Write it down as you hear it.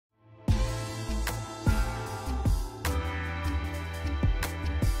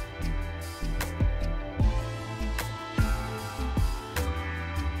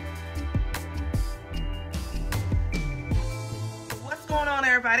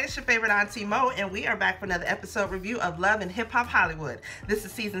everybody, it's your favorite Auntie Mo, and we are back for another episode review of Love and Hip Hop Hollywood. This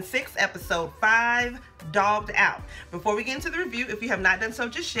is season 6, episode 5, Dogged Out. Before we get into the review, if you have not done so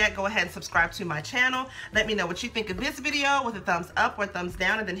just yet, go ahead and subscribe to my channel. Let me know what you think of this video with a thumbs up or a thumbs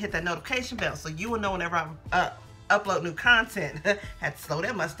down, and then hit that notification bell so you will know whenever I upload new content. Had to slow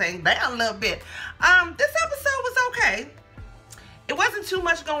that Mustang down a little bit. This episode was okay. It wasn't too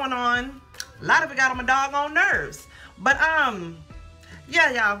much going on. A lot of it got on my doggone nerves. But,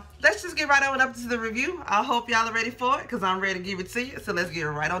 yeah, y'all, let's just get right on up to the review. I hope y'all are ready for it, because I'm ready to give it to you. So let's get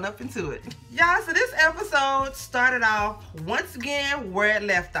right on up into it. Y'all, so this episode started off, once again, where it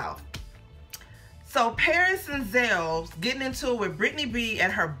left off. So Paris and Zell's getting into it with Brittany B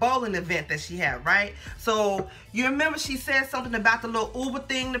at her bowling event that she had, right? So you remember she said something about the little Uber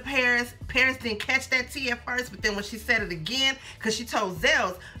thing to Paris. Paris didn't catch that tea at first, but then when she said it again, because she told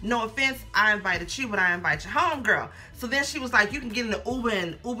Zell's, no offense, I invited you, but I invite your home girl. So then she was like, you can get in the Uber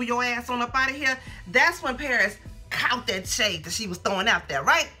and Uber your ass on up out of here. That's when Paris caught that shade that she was throwing out there,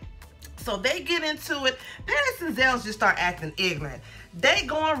 right? So they get into it. Paris and Zell's just start acting ignorant. They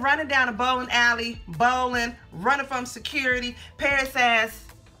going running down a bowling alley, bowling, running from security. Paris ass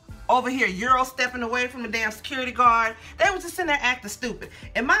over here, Euro stepping away from the damn security guard. They was just sitting there acting stupid.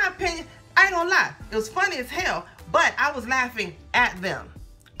 In my opinion, I ain't gonna lie, it was funny as hell, but I was laughing at them.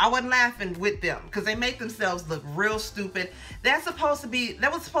 I wasn't laughing with them because they make themselves look real stupid. That was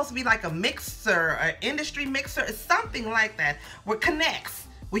supposed to be like a mixer, an industry mixer, or something like that, where connects,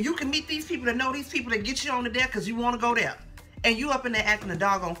 where you can meet these people that know these people that get you on the there because you want to go there. And you up in there acting a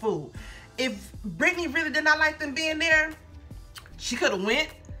doggone fool. If Brittany really did not like them being there, she could have went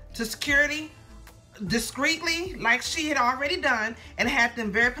to security discreetly, like she had already done, and had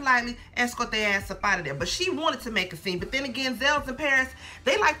them very politely escort their ass up out of there. But she wanted to make a scene. But then again, Zell's and Paris,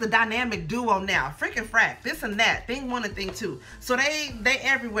 they like the dynamic duo now. Freaking frack, this and that, thing one and thing two. So they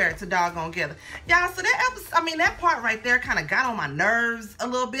everywhere to doggone together. Y'all, so that episode, I mean, that part right there kind of got on my nerves a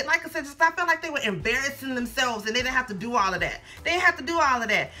little bit. Like I said, just I felt like they were embarrassing themselves, and they didn't have to do all of that. They didn't have to do all of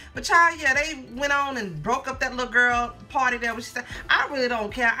that. But y'all, yeah, they went on and broke up that little girl party there. Which she said, I really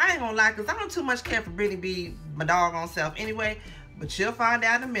don't care. I ain't gonna lie, because I don't too much care for Brittany B, my doggone self anyway, but you'll find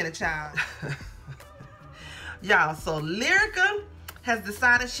out in a minute, child. Y'all, so Lyrica has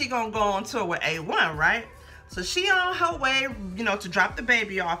decided she gonna go on tour with A1, right? So she on her way, you know, to drop the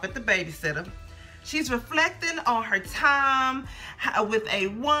baby off at the babysitter. She's reflecting on her time with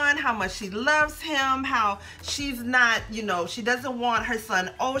A1, how much she loves him, how she's not, you know, she doesn't want her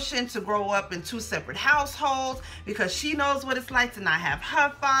son Ocean to grow up in 2 separate households because she knows what it's like to not have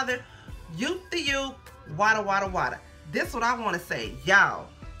her father. You the you, wada wada wada. This what I want to say, y'all.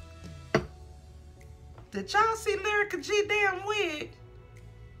 Did y'all see Lyrica G damn wig?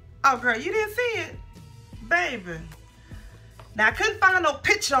 Oh girl, you didn't see it? Baby. Now I couldn't find no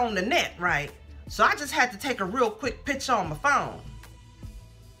picture on the net, right? So I just had to take a real quick picture on my phone.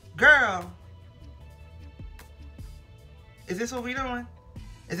 Girl. Is this what we doing?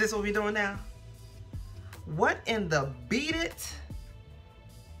 Is this what we doing now? What in the beat it?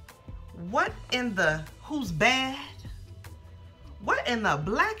 What in the who's bad? What in the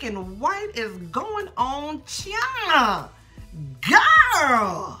black and white is going on, Chia?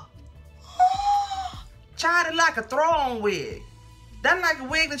 Girl! Child, it like a throw-on wig. That like a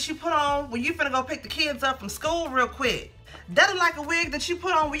wig that you put on when you finna go pick the kids up from school real quick. That like a wig that you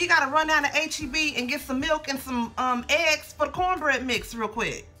put on when you gotta run down to H-E-B and get some milk and some eggs for the cornbread mix real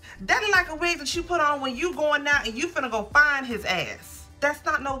quick. That like a wig that you put on when you going out and you finna go find his ass. That's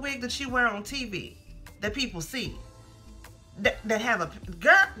not no wig that you wear on TV that people see. That have a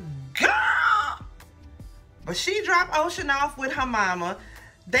girl. But she dropped Ocean off with her mama.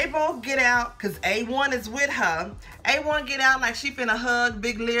 They both get out because A1 is with her. A1 get out like she finna hug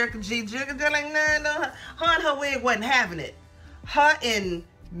Big Lyrica G. They're like, no. Her and her wig wasn't having it. Her and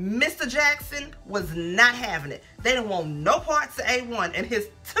Mr. Jackson was not having it. They didn't want no parts of A1 and his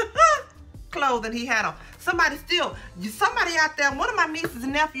clothing he had on. Somebody out there, one of my nieces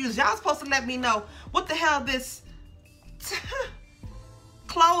and nephews, y'all supposed to let me know what the hell this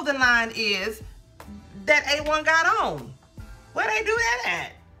clothing line is that A1 got on. Where they do that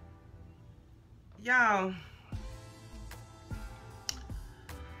at? Y'all.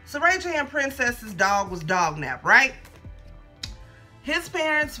 So Ray J and Princess's dog was dog nap, right? His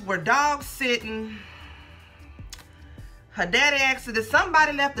parents were dog sitting. Her daddy asked her,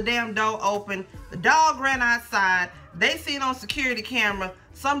 somebody left the damn door open. The dog ran outside. They seen on security camera,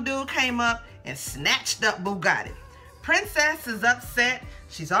 some dude came up and snatched up Bugatti. Princess is upset.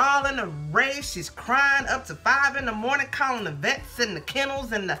 She's all in a rage. She's crying up to 5 in the morning, calling the vets and the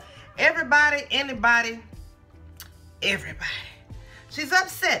kennels and the everybody, anybody, everybody. She's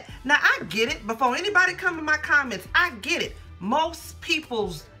upset. Now, I get it. Before anybody come in my comments, I get it. Most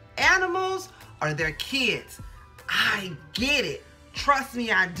people's animals are their kids. I get it. Trust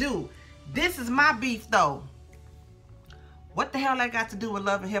me, I do. This is my beef, though. What the hell I got to do with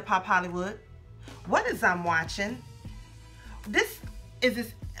Love and Hip Hop Hollywood? What is I'm watching?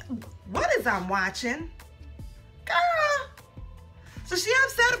 What is I'm watching? Girl. So she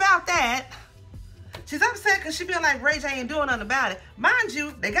upset about that. She's upset because she feel like Ray J ain't doing nothing about it. Mind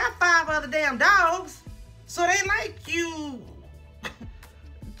you, they got 5 other damn dogs. So they like you.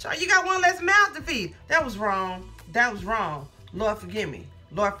 You got one less mouth to feed. That was wrong. That was wrong. Lord forgive me.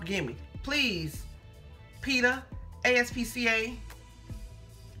 Lord forgive me. Please, PETA, ASPCA,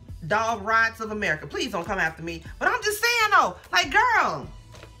 Dog Rights of America. Please don't come after me. But I'm just saying though, like girl,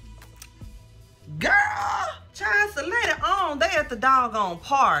 child, so later on, they at the doggone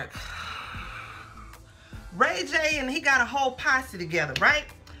park. Ray J and he got a whole posse together, right?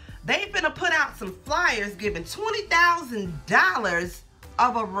 They finna put out some flyers giving $20,000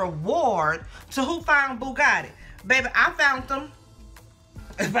 of a reward to who found Bugatti. Baby, I found them.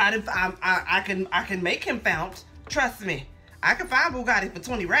 If I can make him found. Trust me, I can find Bugatti for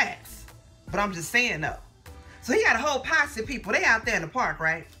 20 racks. But I'm just saying though. So he got a whole posse of people. They out there in the park,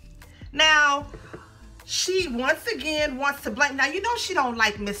 right? Now, she once again wants to blame. Now, you know she don't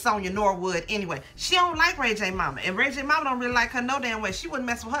like Miss Sonya Norwood anyway. She don't like Ray J mama. And Ray J mama don't really like her no damn way. She wouldn't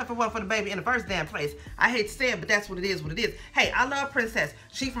mess with her if it wasn't for the baby in the first damn place. I hate to say it, but that's what it is, what it is. Hey, I love Princess.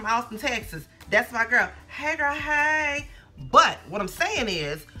 She from Austin, Texas. That's my girl. Hey, girl, hey. But what I'm saying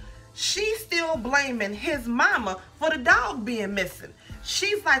is, she's still blaming his mama for the dog being missing.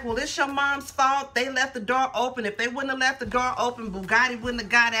 She's like, well, it's your mom's fault. They left the door open. If they wouldn't have left the door open, Bugatti wouldn't have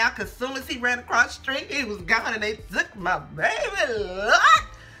got out, because as soon as he ran across the street, he was gone and they took my baby.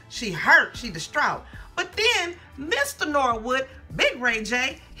 She hurt. She distraught. But then, Mr. Norwood, Big Ray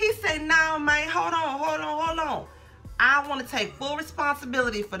J, he said, no, man, hold on. I want to take full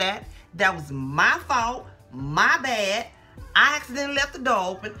responsibility for that. That was my fault, my bad. I accidentally left the door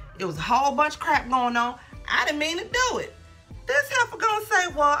open. It was a whole bunch of crap going on. I didn't mean to do it. This heifer gonna say,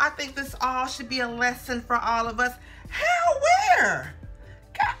 well, I think this all should be a lesson for all of us. Hell, where?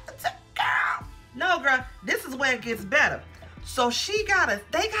 Girl. No, girl, this is where it gets better. So they got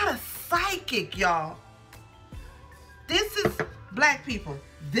a psychic, y'all. This is black people.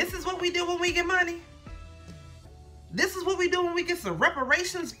 This is what we do when we get money. This is what we do when we get some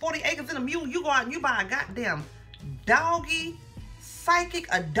reparations, 40 acres and a mule. You go out and you buy a goddamn doggy psychic,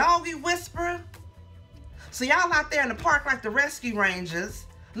 a doggy whisperer. So y'all out there in the park like the rescue rangers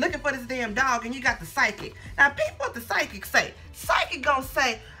looking for this damn dog, and you got the psychic. Now peep what the psychic say. Psychic gonna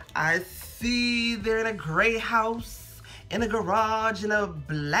say, I see they're in a gray house, in a garage, in a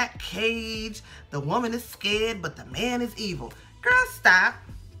black cage. The woman is scared, but the man is evil. Girl, stop.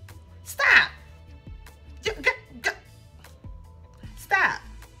 Stop.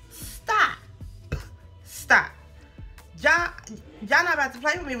 Stop. Y'all not about to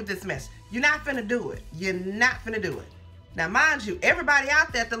play with me with this mess. You're not finna do it. You're not finna do it. Now, mind you, everybody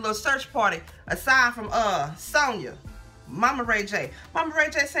out there at the little search party, aside from Sonya, Mama Ray J. Mama Ray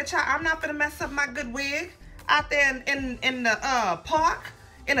J said, child, I'm not finna mess up my good wig out there in the park,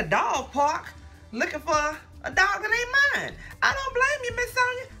 in a dog park, looking for a dog that ain't mine. I don't blame you, Miss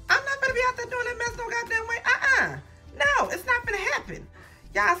Sonya. I'm not gonna be out there doing that mess no goddamn way. No, it's not gonna happen.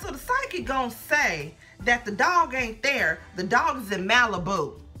 Y'all, so the psychic gonna say that the dog ain't there. The dog is in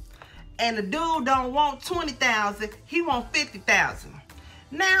Malibu. And the dude don't want 20,000, he want 50,000.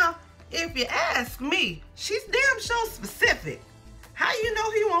 Now, if you ask me, she's damn sure specific. How you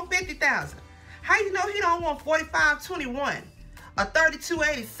know he want 50,000? How you know he don't want 4521, a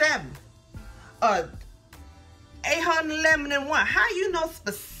 3287, a 811 and 1? How you know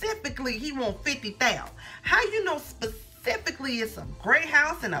specifically he want 50,000? How you know specifically it's a gray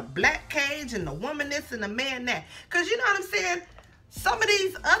house and a black cage and the woman this and the man that? Cause you know what I'm saying? Some of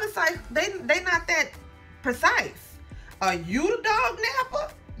these other sites, they not that precise. Are you the dog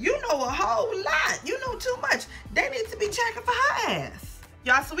napper? You know a whole lot. You know too much. They need to be checking for her ass.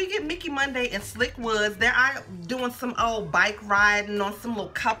 Y'all, so we get Mickey Monday and Slick Woods. They're out doing some old bike riding on some little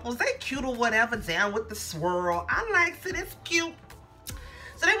couples. They cute or whatever, down with the swirl. I like it. It's cute.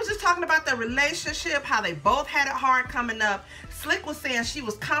 So they was just talking about their relationship, how they both had it hard coming up. Slick was saying she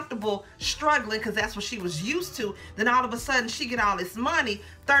was comfortable struggling because that's what she was used to. Then all of a sudden she get all this money,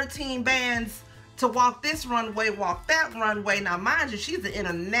 13 bands to walk this runway, walk that runway. Now mind you, she's an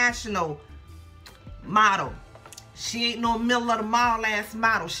international model. She ain't no middle of the mall ass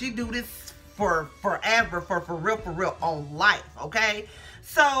model. She do this for forever, for real on life, okay?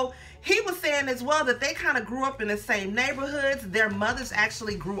 So He was saying as well that they kind of grew up in the same neighborhoods. Their mothers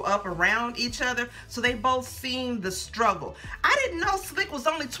actually grew up around each other, so they both seen the struggle. I didn't know Slick was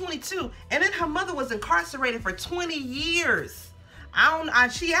only 22, and then her mother was incarcerated for 20 years.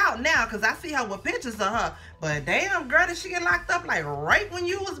 She out now because I see her with pictures of her, but damn, girl, did she get locked up like right when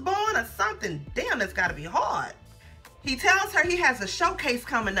you was born or something? Damn, that's gotta be hard. He tells her he has a showcase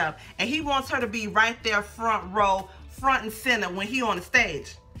coming up, and he wants her to be right there front row, front and center when he on the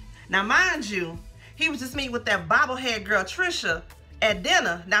stage. Now, mind you, he was just meeting with that bobblehead girl, Trisha, at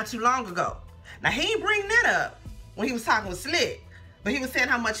dinner not too long ago. Now, he ain't bring that up when he was talking with Slick, but he was saying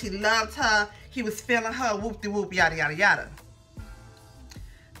how much he loved her, he was feeling her, whoop-de-whoop, yada, yada, yada.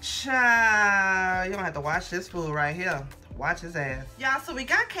 Child, you don't have to watch this fool right here. Watch his ass. Y'all, so we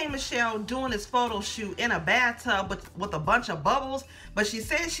got K Michelle doing this photo shoot in a bathtub with a bunch of bubbles, but she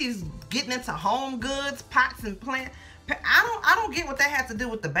says she's getting into home goods, pots and plants. I don't get what that has to do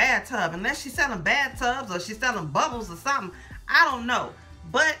with the bathtub, unless she's selling bathtubs or she's selling bubbles or something. I don't know.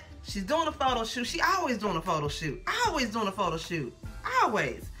 But she's doing a photo shoot. She always doing a photo shoot. Always doing a photo shoot.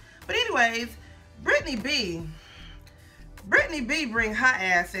 Always. But anyways, Brittany B bring her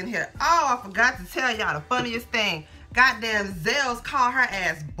ass in here. Oh, I forgot to tell y'all the funniest thing. Goddamn, Zell's call her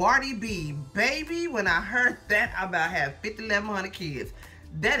ass Barty B. Baby, when I heard that, I about have 5,100 kids.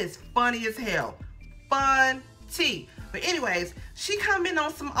 That is funny as hell. Fun tea. But anyways, she come in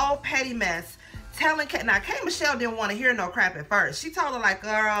on some old petty mess, telling now K Michelle didn't want to hear no crap at first. She told her like,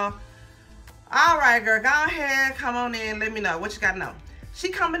 girl, all right, girl, go ahead, come on in, let me know what you gotta know. She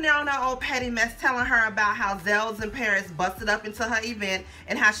coming there on her old petty mess, telling her about how Zell's in Paris busted up into her event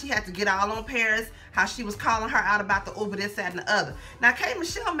and how she had to get all on Paris, how she was calling her out about the Uber, this, that, and the other. Now, K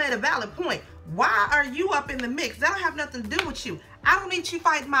Michelle made a valid point. Why are you up in the mix? That don't have nothing to do with you. I don't need you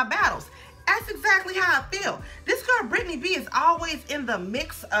fighting my battles. That's exactly how I feel. This girl, Brittany B, is always in the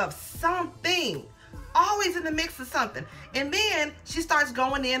mix of something. Always in the mix of something. And then she starts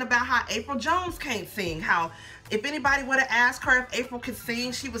going in about how April Jones can't sing. How if anybody would have asked her if April could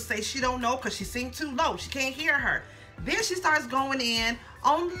sing, she would say she don't know because she sings too low. She can't hear her. Then she starts going in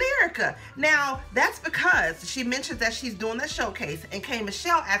on Lyrica. Now, that's because she mentions that she's doing a showcase, and K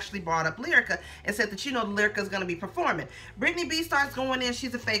Michelle actually brought up Lyrica and said that, you know, Lyrica is going to be performing. Brittany B starts going in,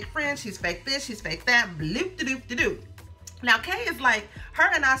 she's a fake friend, she's fake this, she's fake that, bloop-de-doop-de-doop. Now, Kay is like,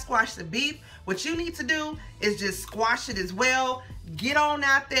 her and I squash the beef. What you need to do is just squash it as well. Get on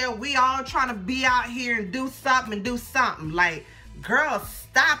out there. We all trying to be out here and do something. Like, girl,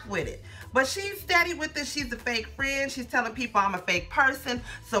 stop with it. But she's steady with this. She's a fake friend. She's telling people I'm a fake person.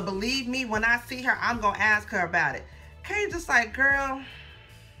 So believe me, when I see her, I'm going to ask her about it. Kay just like, girl,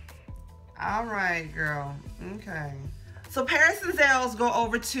 all right, girl. Okay. So Paris and Zell's go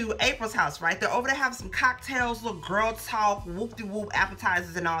over to April's house, right? They're over to have some cocktails, little girl talk, whoop-de-whoop,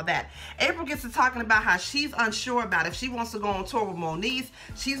 appetizers and all that. April gets to talking about how she's unsure about if she wants to go on tour with Monick.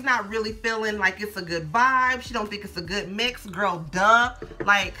 She's not really feeling like it's a good vibe. She don't think it's a good mix. Girl, duh.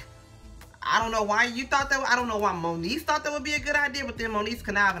 Like, I don't know why you thought that. I don't know why Monique thought that would be a good idea, but then Monique's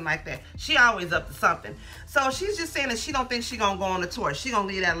conniving like that. She always up to something. So she's just saying that she don't think she gonna go on the tour. She gonna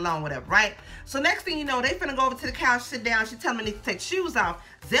leave that alone, whatever, right? So next thing you know, they finna go over to the couch, sit down. She tell me they need to take shoes off.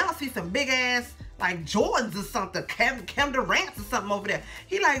 Zell sees some big ass like Jordans or something, Kim Durant's or something over there.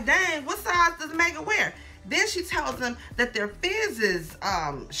 He like, dang, what size does Megan wear? Then she tells him that they're Fizz's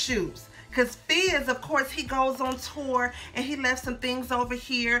shoes. Because Fizz, of course, he goes on tour and he left some things over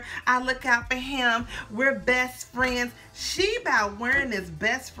here. I look out for him. We're best friends. She about wearing this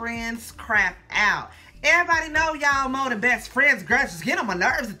best friends crap out. Everybody know y'all more than best friends. Girl, just get on my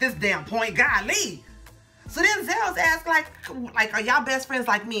nerves at this damn point. Golly. So then Zell's asked, like, are y'all best friends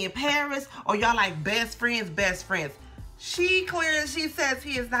like me in Paris? Or y'all like best friends, best friends? She says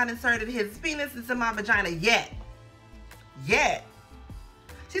he has not inserted his penis into my vagina yet. Yet.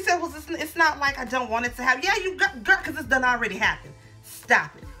 She said, well, it's not like I don't want it to happen. Yeah, you got, girl, because it's done already happened.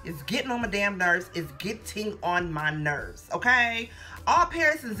 Stop it. It's getting on my damn nerves. It's getting on my nerves, okay? All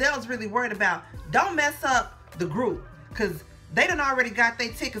Paris and Zell's really worried about, don't mess up the group, because they done already got their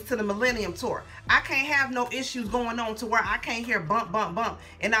tickets to the Millennium Tour. I can't have no issues going on to where I can't hear bump, bump, bump,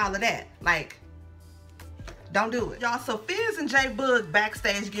 and all of that. Like, don't do it. Y'all, so Fizz and J Boog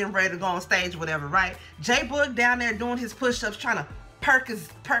backstage getting ready to go on stage, whatever, right? J Boog down there doing his push-ups, trying to perk his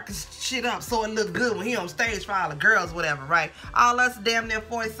shit up so it look good when he on stage for all the girls, whatever, right? All us damn near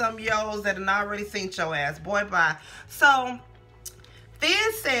 40-some-year-olds that done already seen your ass. Boy, bye. So,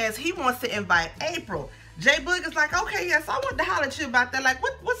 Fizz says he wants to invite April. J Boog is like, okay, yes, I want to holler at you about that. Like,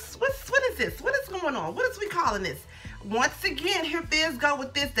 what is this? What is going on? What is we calling this? Once again, here Fizz go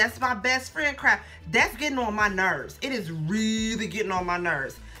with this. That's my best friend crap. That's getting on my nerves. It is really getting on my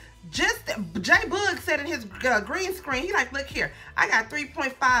nerves. Just J Boog said in his green screen, he like, look here, I got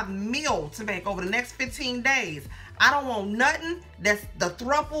 3.5 mil to make over the next 15 days. I don't want nothing that's the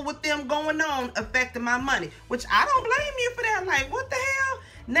throuple with them going on affecting my money, which I don't blame you for that. Like, what the hell?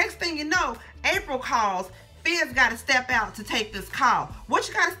 Next thing you know, April calls. Fizz got to step out to take this call. What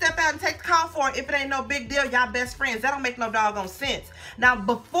you got to step out and take the call for if it ain't no big deal? Y'all best friends. That don't make no doggone sense. Now,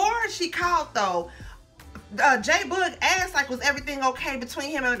 before she called, though, J Boog asked, like, was everything okay between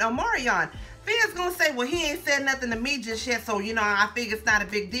him and Omarion? Fizz gonna say, well, he ain't said nothing to me just yet, so, you know, I figure it's not a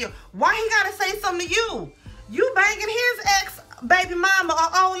big deal. Why he got to say something to you? You banging his ex-baby mama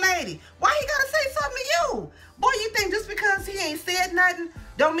or old lady. Why he got to say something to you? Boy, you think just because he ain't said nothing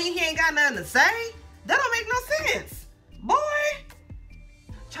don't mean he ain't got nothing to say? That don't make no sense.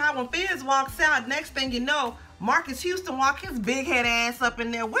 Boy. Child, when Fizz walks out, next thing you know, Marcus Houston walk his big head ass up in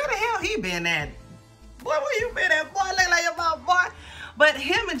there. Where the hell he been at? Boy, where you been at, boy? Look like your mouth, boy. But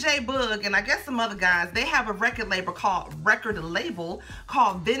him and J Boog, and I guess some other guys, they have a record label called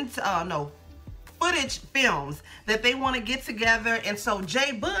Footage Films that they want to get together. And so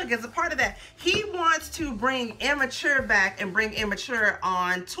J Boog is a part of that. He wants to bring Immature back and bring Immature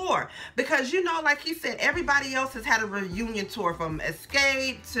on tour, because, you know, like he said, everybody else has had a reunion tour, from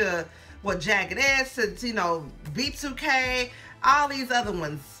Escape to Jagged Edge to, you know, B2K, all these other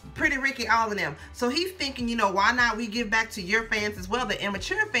ones, Pretty Ricky, all of them. So he's thinking, you know, why not we give back to your fans as well, the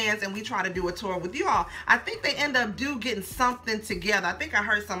Immature fans, and we try to do a tour with you all. I think they end up getting something together. I think I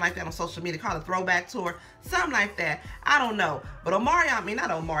heard something like that on social media, called a throwback tour, something like that. I don't know. But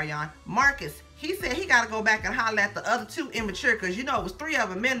Marcus, he said he got to go back and holler at the other two Immature, because, you know, it was 3 of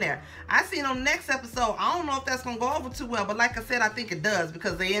them in there. I seen on the next episode. I don't know if that's going to go over too well, but like I said, I think it does,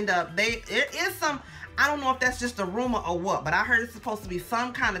 because they end up, it is some, I don't know if that's just a rumor or what, but I heard it's supposed to be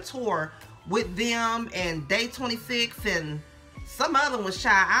some kind of tour with them and Day 26 and some other ones,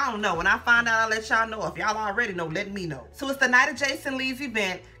 child. I don't know. When I find out, I'll let y'all know. If y'all already know, let me know. So it's the night of Jason Lee's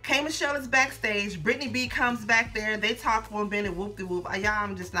event. K Michelle is backstage. Brittany B comes back there. They talk for a minute. Whoop-de-whoop. Y'all,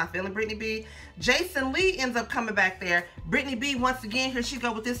 I'm just not feeling Brittany B. Jason Lee ends up coming back there. Brittany B, once again, here she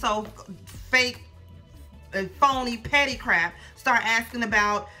go with this old fake and phony petty crap. Start asking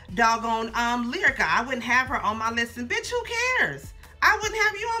about doggone Lyrica. I wouldn't have her on my list. And bitch, who cares? I wouldn't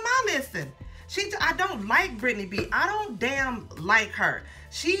have you on my list. I don't like Brittany B. I don't damn like her.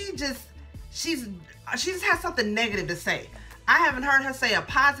 She just has something negative to say. I haven't heard her say a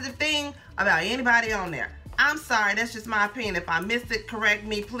positive thing about anybody on there. I'm sorry, that's just my opinion. If I missed it, correct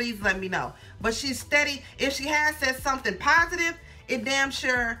me, please let me know. But she's steady. If she has said something positive, it damn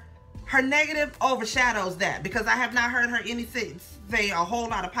sure, her negative overshadows that, because I have not heard her say a whole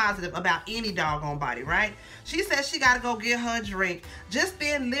lot of positive about any doggone body, right? She says she got to go get her a drink. Just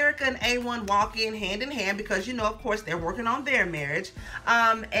then, Lyrica and A1 walk in hand, because, you know, of course, they're working on their marriage.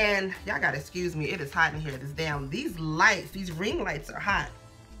 And y'all got to excuse me. It is hot in here. These lights, these ring lights are hot.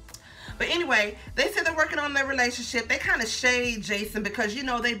 But anyway, they said they're working on their relationship. They kind of shade Jason because, you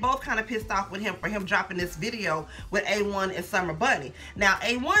know, they both kind of pissed off with him for him dropping this video with A1 and Summer Bunny. Now,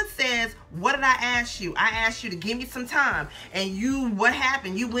 A1 says, what did I ask you? I asked you to give me some time. And what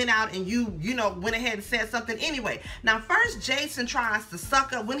happened? You went out and you know, went ahead and said something anyway. Now, first, Jason tries to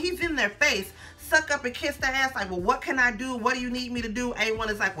suck up, when he's in their face, suck up and kiss their ass like, well, what can I do? What do you need me to do? A1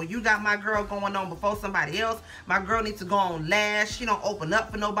 is like, well, you got my girl going on before somebody else. My girl needs to go on last. She don't open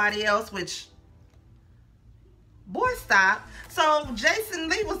up for nobody else, which, boy, stop. So Jason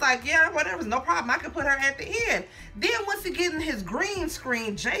Lee was like, yeah, whatever, no problem. I can put her at the end. Then once he get in his green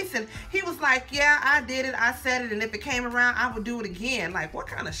screen, Jason, he was like, yeah, I did it. I said it. And if it came around, I would do it again. Like, what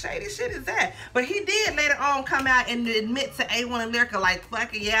kind of shady shit is that? But he did later on come out and admit to A1 and Lyrica, like,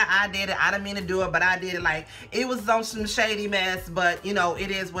 fuck it, yeah, I did it. I didn't mean to do it, but I did it. Like, it was on some shady mess, but, you know, it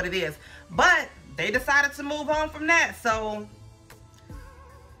is what it is. But they decided to move on from that. So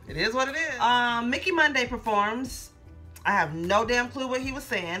it is what it is. Mickey Monday performs. I have no damn clue what he was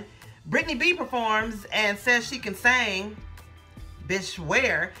saying. Brittany B performs and says she can sing. Bitch,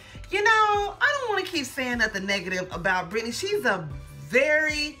 where? You know, I don't want to keep saying nothing negative about Brittany. She's a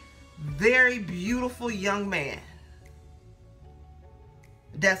very, very beautiful young man.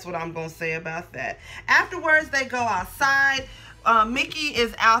 That's what I'm going to say about that. Afterwards, they go outside. Mickey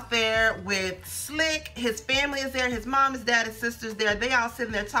is out there with Slick. His family is there. His mom, his dad, his sister's there. They all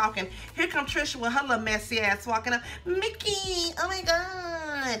sitting there talking. Here comes Trisha with her little messy ass walking up. Mickey, oh my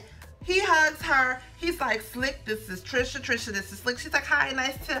God. He hugs her. He's like, Slick, this is Trisha. Trisha, this is Slick. She's like, hi,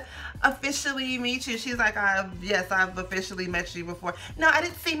 nice to officially meet you. She's like, yes, I've officially met you before. No, I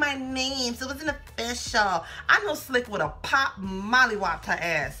didn't say my name, so it wasn't official. I know Slick would have pop mollywopped her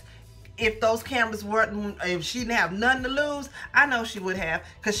ass if those cameras weren't, if she didn't have nothing to lose, I know she would have,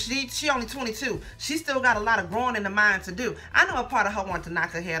 because she only 22. She still got a lot of growing in the mind to do. I know a part of her wanted to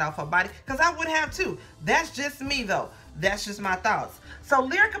knock her head off her body, because I would have too. That's just me though. That's just my thoughts. So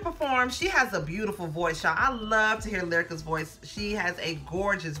Lyrica performed. She has a beautiful voice, y'all. I love to hear Lyrica's voice. She has a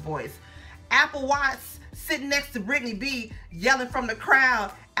gorgeous voice. Apple Watts sitting next to Brittany B yelling from the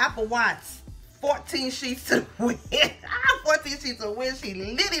crowd. Apple Watts, 14 sheets to win. 14 sheets to win. She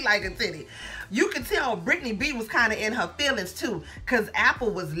litty like a titty. You can tell Brittany B was kind of in her feelings too, because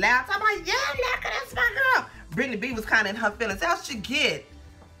Apple was loud. I'm like, yeah, Lyrica, that's my girl. Brittany B was kind of in her feelings. That's what you get.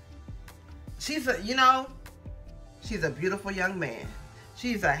 She's a, you know, she's a beautiful young man.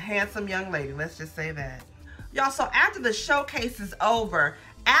 She's a handsome young lady. Let's just say that. Y'all, so after the showcase is over,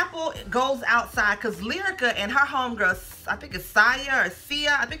 Apple goes outside because Lyrica and her homegirl, I think it's Sia or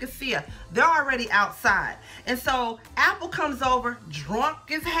Sia, I think it's Sia, they're already outside. And so Apple comes over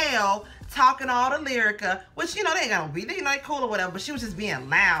drunk as hell, talking all to Lyrica, which, you know, they ain't gonna be, you know, they cool or whatever, but she was just being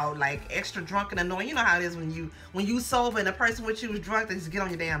loud, like extra drunk and annoying. You know how it is when you sober and the person with you was drunk, they just get on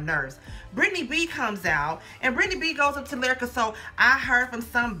your damn nerves. Brittany B comes out, and Brittany B goes up to Lyrica. So I heard from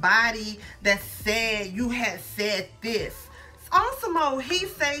somebody that said you had said this. On some old he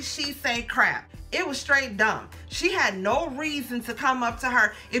say, she say crap. It was straight dumb. She had no reason to come up to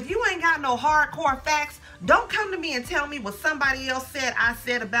her. If you ain't got no hardcore facts, don't come to me and tell me what somebody else said I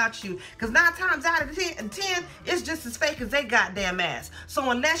said about you. Because 9 times out of 10, it's just as fake as they goddamn ass. So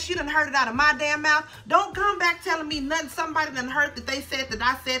unless you done heard it out of my damn mouth, don't come back telling me nothing somebody done heard that they said that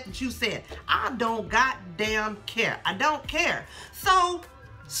I said that you said. I don't goddamn care. I don't care. So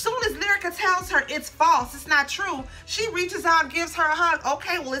soon as Lyrica tells her it's false, it's not true, she reaches out and gives her a hug.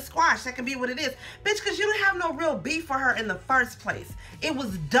 Okay, well, it's squash. That can be what it is. Bitch, because you don't have no real beef for her in the first place. It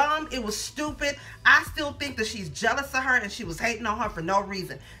was dumb. It was stupid. I still think that she's jealous of her and she was hating on her for no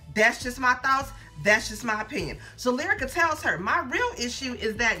reason. That's just my thoughts. That's just my opinion. So Lyrica tells her, my real issue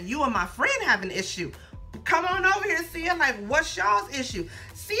is that you and my friend have an issue. Come on over here, Sia. Like, what's y'all's issue?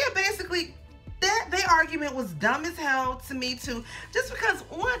 Sia basically, their argument was dumb as hell to me too. Just because,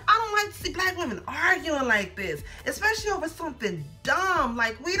 one, I don't like to see black women arguing like this, especially over something dumb.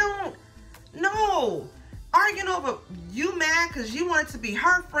 Like, we don't know. Arguing over you mad because you wanted to be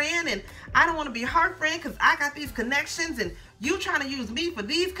her friend and I don't want to be her friend because I got these connections and you trying to use me for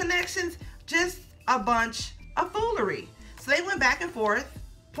these connections. Just a bunch of foolery. So they went back and forth,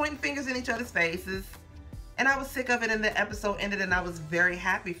 pointing fingers in each other's faces, and I was sick of it, and the episode ended, and I was very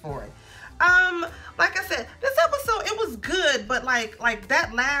happy for it. Like I said, this episode, it was good, but like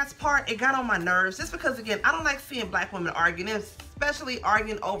that last part, it got on my nerves, just because, again, I don't like seeing black women arguing, especially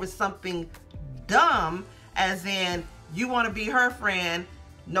arguing over something dumb, as in, you want to be her friend,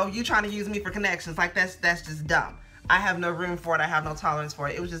 no, you trying to use me for connections. Like, that's just dumb. I have no room for it. I have no tolerance for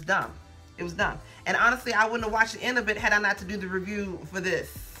it. It was just dumb. It was dumb. And honestly, I wouldn't have watched the end of it had I not to do the review for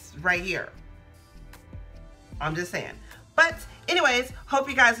this right here. I'm just saying. But anyways, hope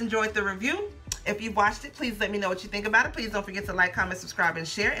you guys enjoyed the review. If you watched it, please let me know what you think about it. Please don't forget to like, comment, subscribe, and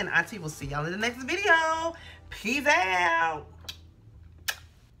share. And Auntie will see y'all in the next video. Peace out.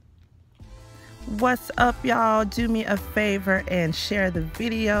 What's up, y'all? Do me a favor and share the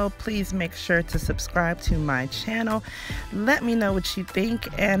video. Please make sure to subscribe to my channel. Let me know what you think,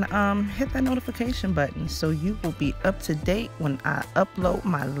 and hit that notification button so you will be up to date when I upload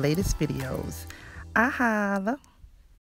my latest videos. I holla.